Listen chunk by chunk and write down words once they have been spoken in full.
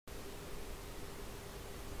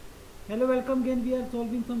Hello, welcome again. We are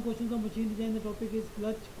solving some questions on machine design. The topic is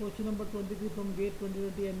clutch. Question number 23 from GATE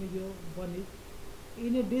 2020 ME-01 is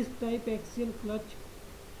in a disc type axial clutch,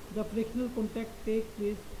 the frictional contact takes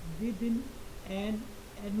place within an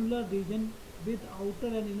annular region with outer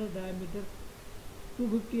and inner diameter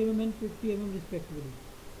 250 mm and 50 mm respectively.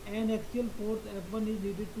 An axial force F1 is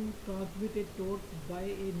needed to transmit a torque by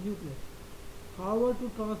a new clutch. However, to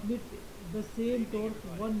transmit the same torque,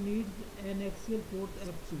 one needs an axial force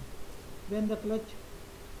F2 when the clutch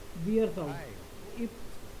wears out. If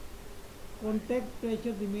contact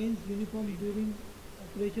pressure remains uniform during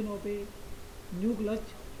operation of a new clutch,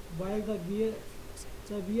 while the wear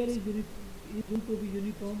is going to be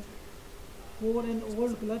uniform for an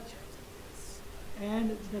old clutch,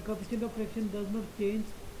 and the coefficient of friction does not change,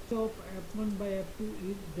 of F1 by F2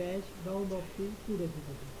 is dash round off to 2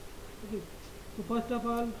 decimal. Okay. So first of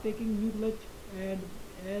all, taking new clutch, and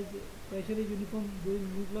as pressure is uniform during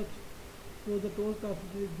new clutch, so the torque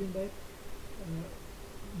transfer is given by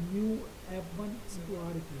mu F1 into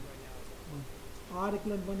R equivalent 1. R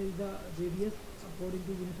equivalent 1 is the radius according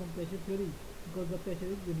to uniform pressure theory, because the pressure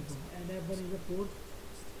is uniform, and F1 is the force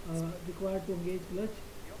required to engage clutch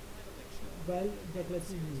while the clutch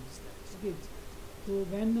is used. Okay. So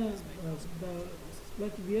when the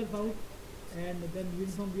clutch wears out and then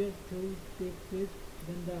uniform wear theory takes place,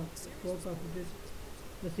 then the torque transmitted,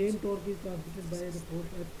 the same torque is transmitted by the force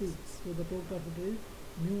F2. So the torque transmitted is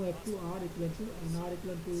mu F2 R equivalent to, and R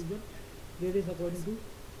equivalent to is the radius according to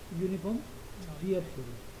uniform BF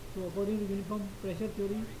theory. So according to uniform pressure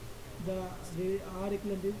theory, the R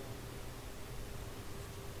equivalent is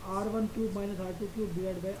R1 cube minus R2 cube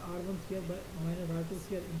divided by R1 square by minus R2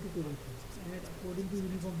 square into 2 by 3. And according to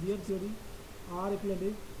uniform wear theory, R equivalent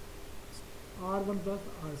is R1 plus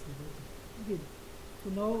R2. Okay. So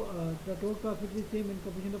now the torque transfer is same and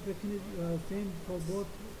coefficient of friction is same for both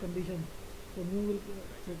conditions. So mu will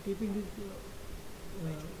keeping this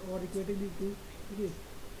or equating these two. Okay.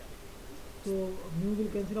 So mu will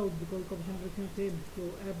cancel out because coefficient of friction is same. So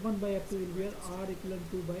F1 by F2 will be R equivalent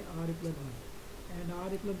 2 by R equivalent 1. And R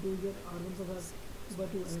equivalent 2 is R1 plus R2 by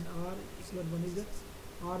 2, and R equivalent 1 is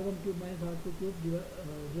R1 cube minus R2 cube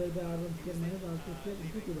divided by R1 square minus R2 square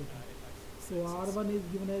into 2 by 2. So R1 is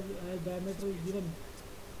given as diameter is given.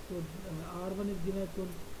 So R1 is given as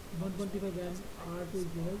 125 and R2 is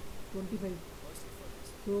given as 25.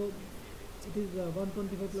 So it is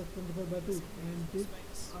 125 plus 25 by 2, and it is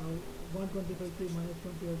 125 2 minus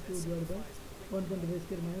 25 2 divided by 125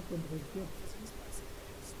 square minus 25 square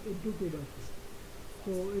into 2 by 2.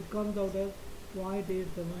 So it comes out as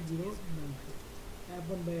 0.87096.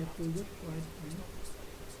 F1 by F2 is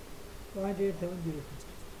 0.8706.